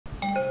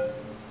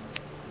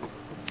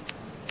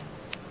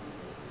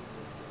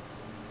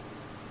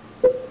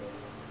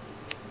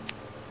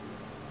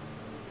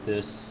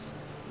This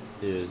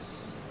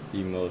is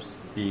the most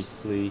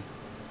beastly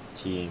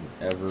team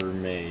ever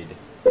made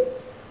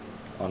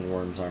on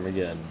Worms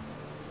Armageddon.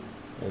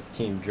 We have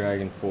Team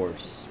Dragon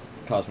Force,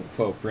 Cosmic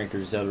Pope,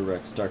 Brinker, Zelda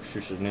Rex, Dark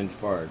Shusha, Ninja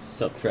Fard,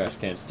 Sup Trash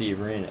Can,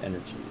 Steve, Arena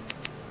Energy.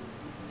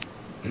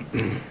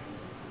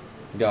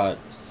 Got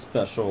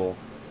special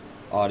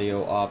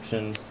audio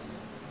options,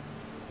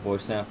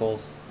 voice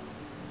samples.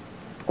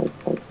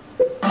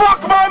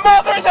 Fuck my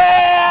mother's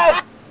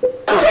ass!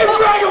 Team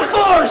Dragon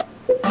Force!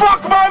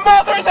 Fuck my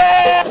mother's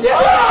ass!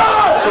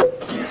 Yeah.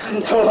 This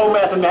isn't Toho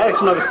Mathematics,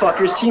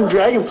 motherfuckers. Team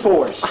Dragon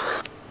Force.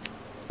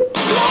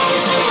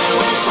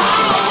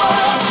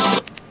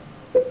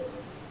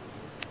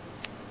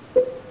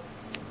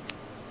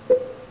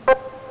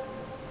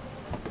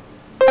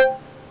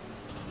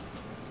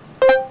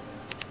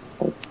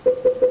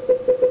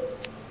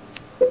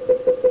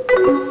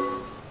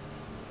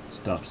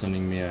 Stop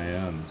sending me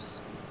IMs.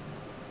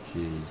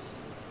 Jeez.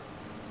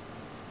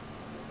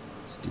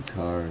 Let's do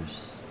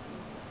cars.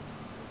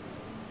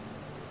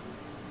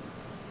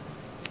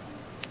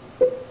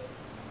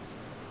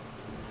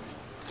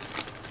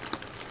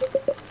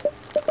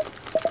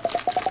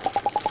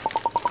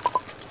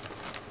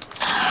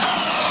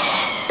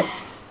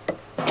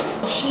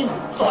 Team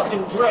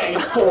fucking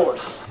Dragon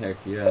Force. Heck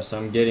yes,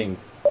 I'm getting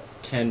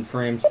 10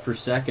 frames per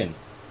second.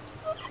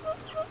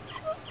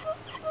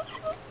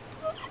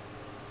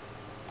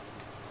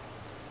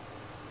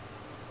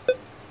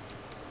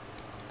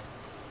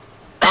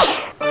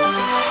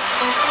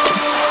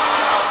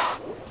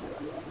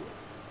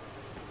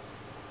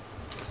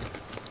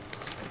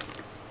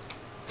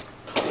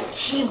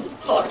 Team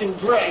fucking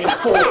Dragon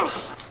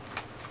Force.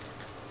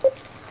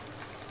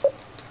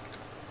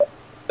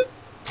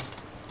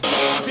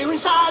 If you're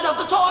inside of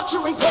the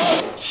torturing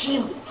pit.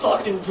 Team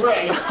fucking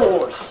Dragon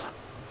Force.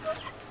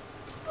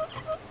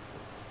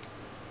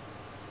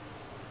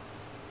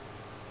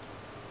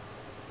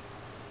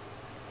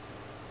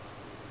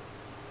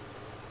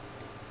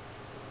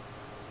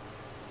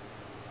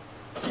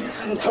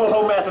 This isn't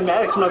Toho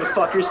Mathematics,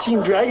 motherfuckers.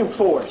 Team Dragon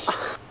Force.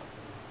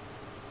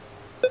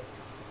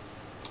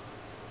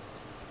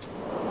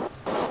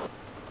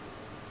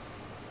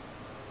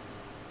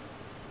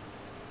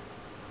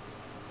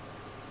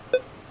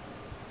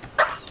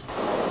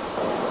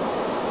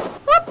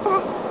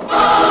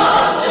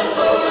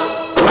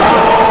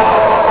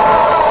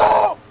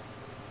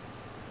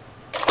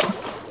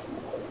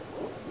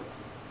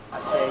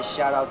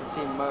 Shout out to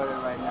Team Murder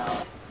right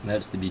now.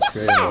 That's the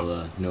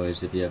betrayal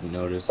noise if you haven't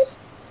noticed.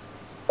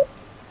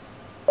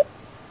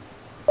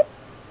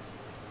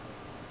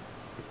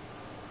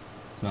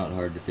 It's not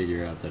hard to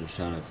figure out that a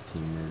shout out to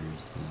Team Murder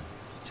is the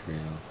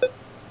betrayal.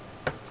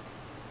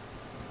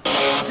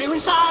 If you're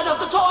inside of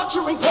the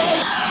torturing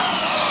pit.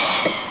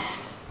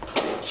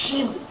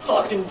 Team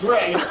fucking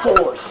Dragon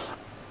Force.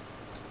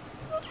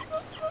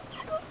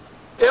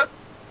 Yep.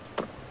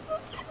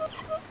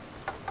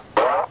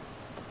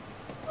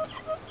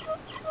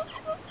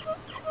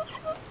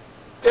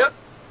 Yep.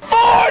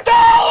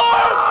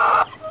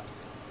 $4!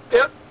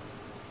 Yep.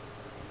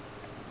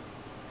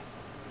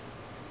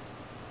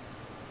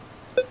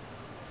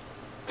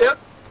 Yep.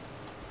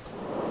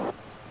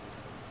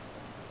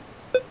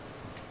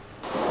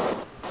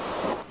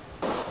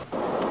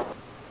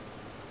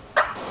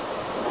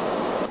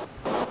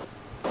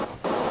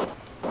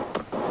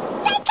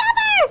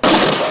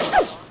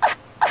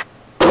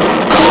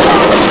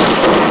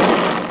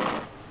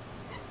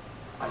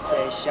 I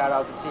say shout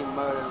out to Team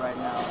Murder right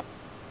now.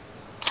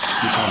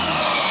 Keep on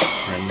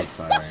friendly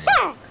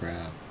firing.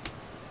 Crap.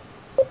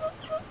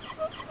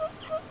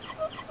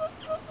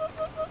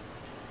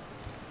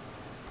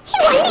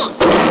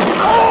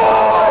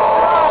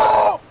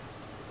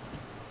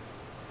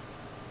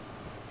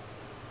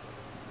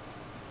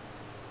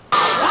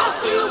 I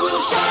still will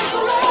shine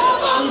forever.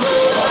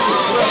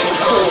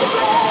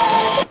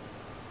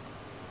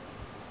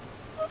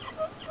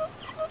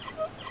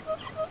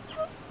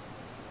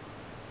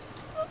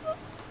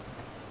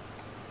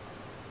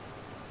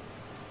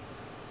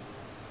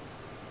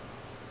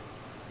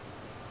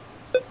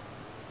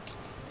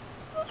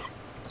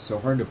 So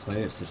hard to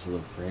play at such a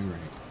low frame rate.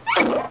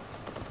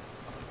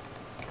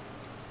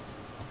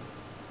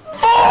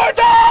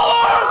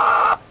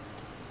 $4!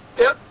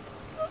 Yep.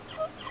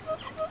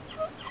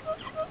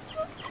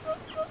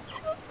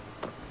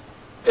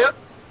 Yep.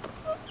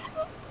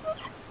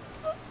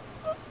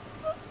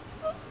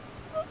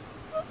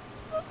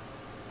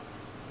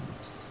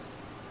 Oops.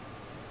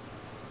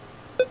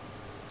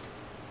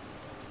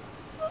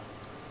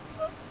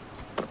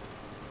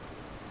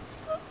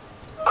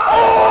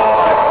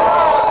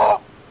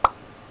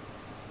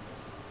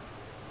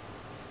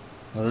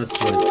 Well, that's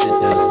what it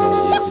does when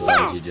you use the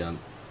bungee jump.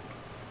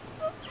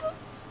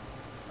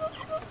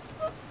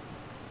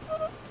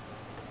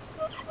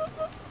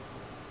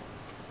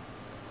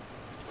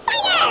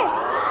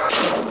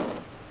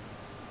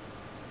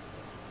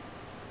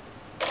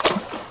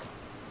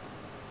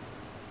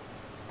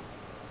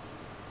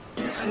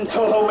 This isn't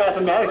Toho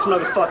Mathematics,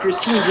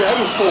 motherfuckers. Team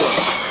Dragon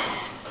Force.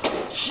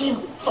 Team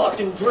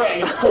fucking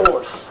Dragon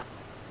Force.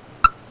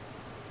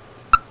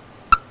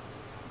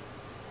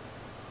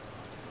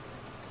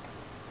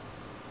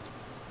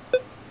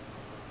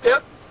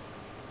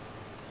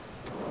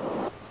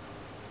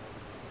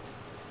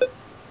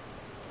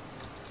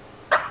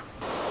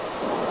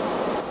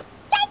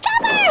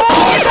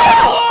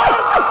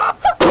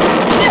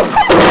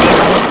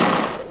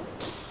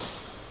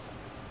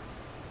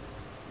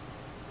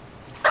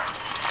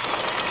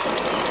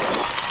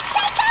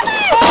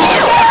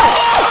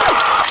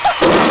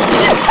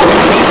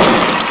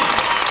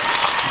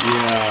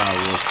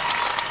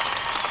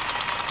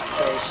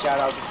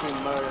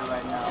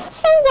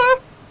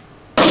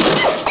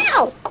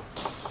 Ow!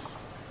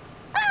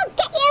 I'll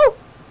get you!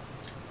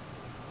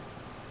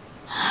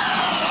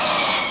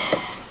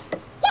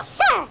 Yes,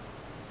 sir!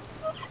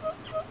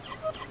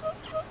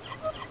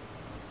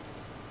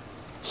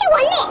 Chew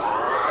on this!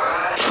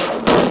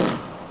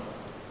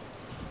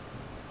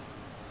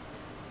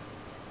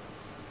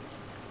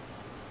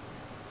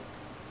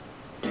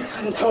 This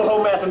isn't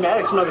Toho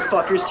Mathematics,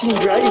 motherfuckers. Team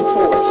Dragon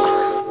Force.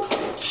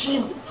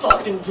 Team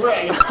fucking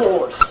Dragon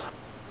Force.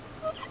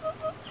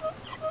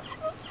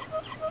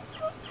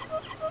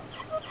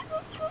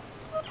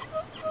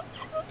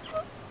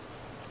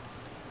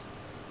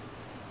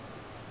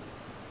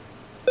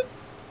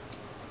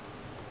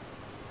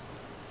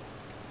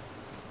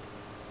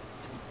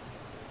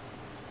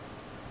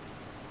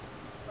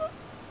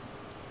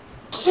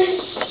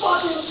 Team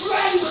fucking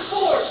Dragon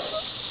Force.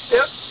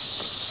 Yep.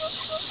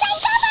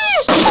 Take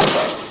cover!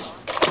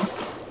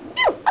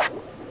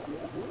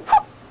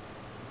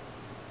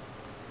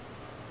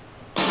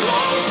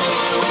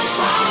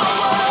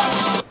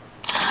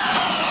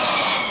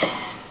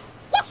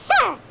 Yes,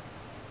 sir!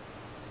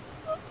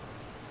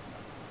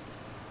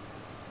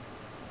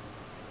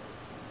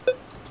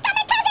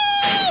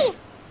 Kamikaze!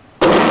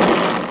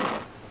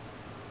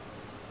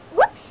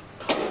 Whoops!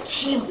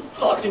 Team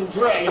fucking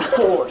Dragon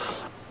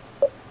Force.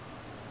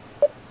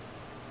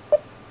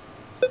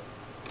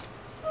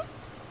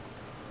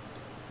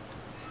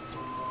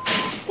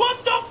 What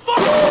the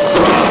fuck?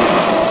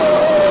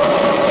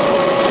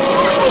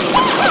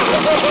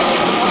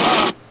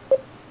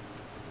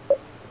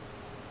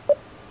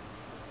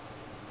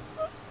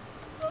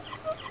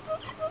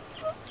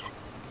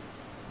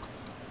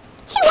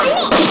 Chew on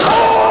this!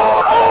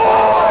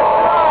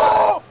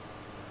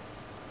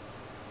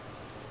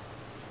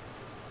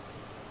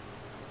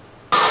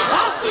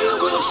 I still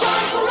will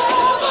shine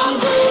forever.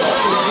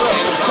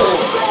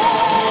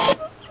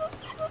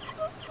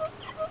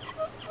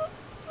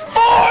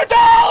 $4!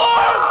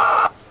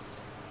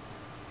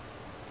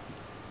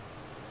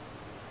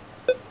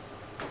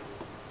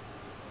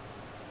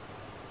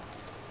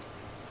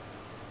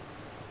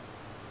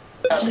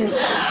 Team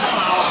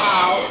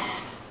how?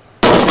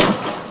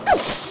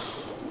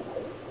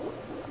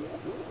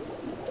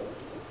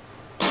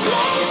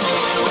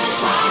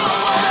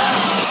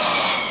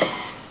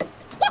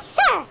 Yes,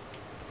 sir!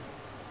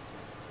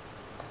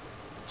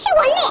 Chew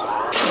on this!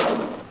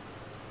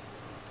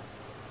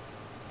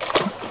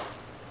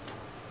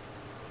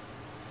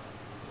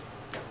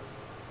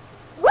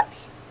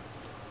 Whoops!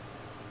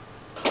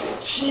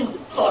 Team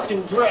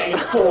fucking Dragon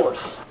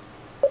Force.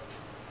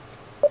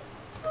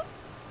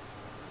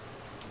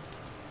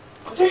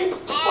 Team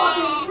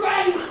fucking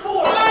Dragon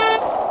Force.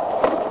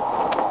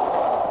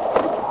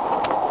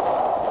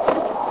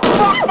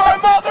 Fuck my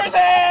mother's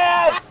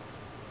ass!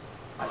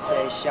 I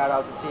say shout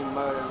out to Team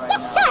Murder right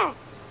Yes, now. sir!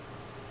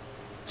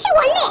 Chew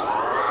on this!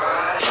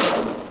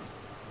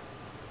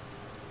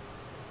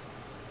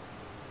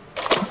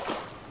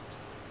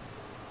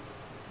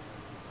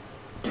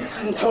 This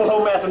isn't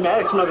Toho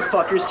Mathematics,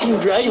 motherfuckers. Team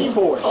Dragon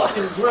Force.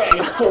 Fucking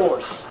Dragon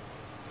Force.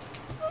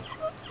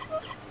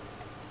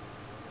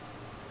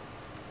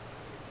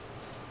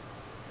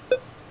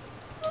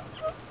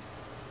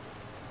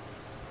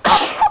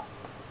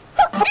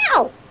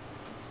 Ow!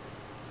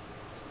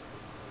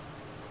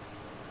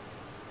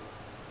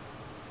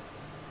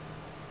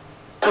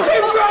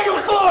 Team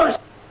Dragon Force!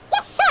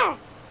 Yes, sir!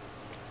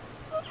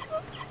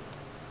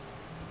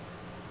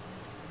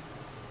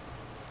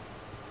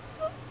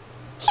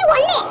 Chew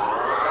on this!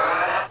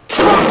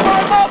 Fuck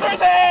my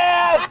mother's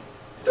ass!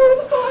 Through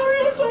the fire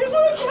and flames of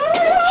the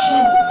carrier!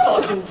 Team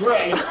fucking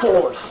Dragon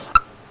Force.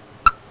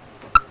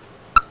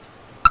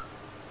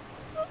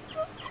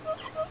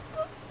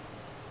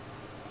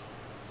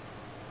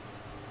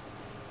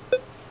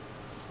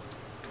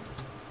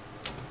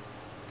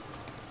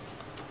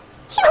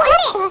 Chew on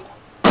this!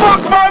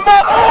 Fuck my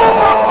mother!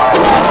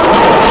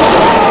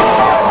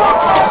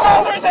 Fuck my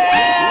mother's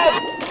ass!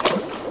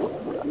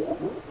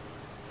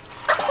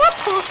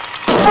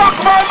 Fuck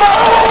my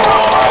mother!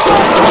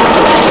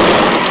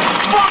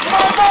 Fuck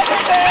my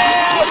mother's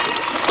ass!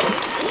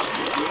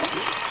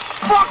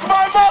 Fuck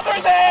my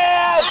mother's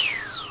ass!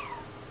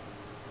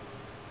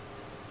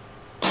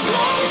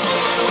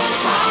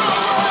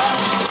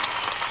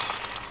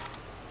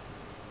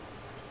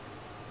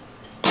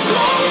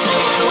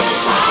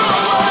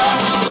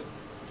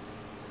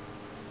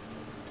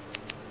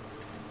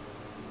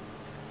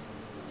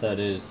 That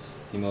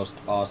is the most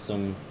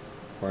awesome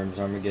Worms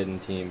Armageddon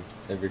team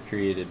ever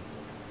created.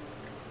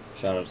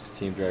 Shoutouts to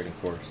Team Dragon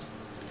Force.